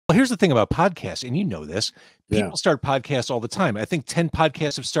Well, here's the thing about podcasts, and you know this. Yeah. People start podcasts all the time. I think 10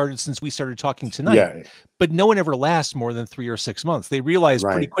 podcasts have started since we started talking tonight. Yeah. But no one ever lasts more than 3 or 6 months. They realize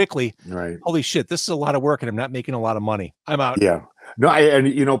pretty Right. quickly, Right. holy shit, this is a lot of work and I'm not making a lot of money. I'm out. Yeah. No, and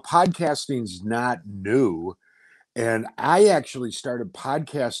podcasting's not new. And I actually started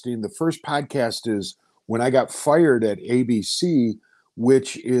podcasting. The first podcast is when I got fired at ABC,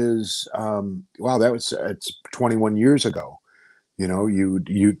 which is wow, it's 21 years ago.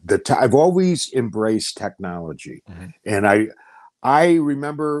 I've always embraced technology, and I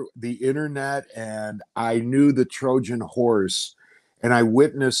remember the internet, and I knew the Trojan horse, and I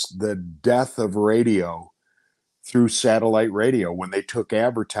witnessed the death of radio through satellite radio when they took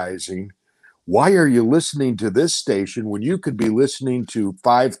advertising. Why are you listening to this station when you could be listening to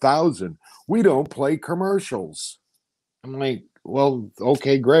 5,000? We don't play commercials. I'm like, well,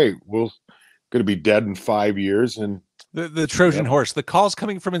 okay, great. We're going to be dead in 5 years. And The Trojan horse, the calls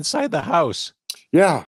coming from inside the house. yeah,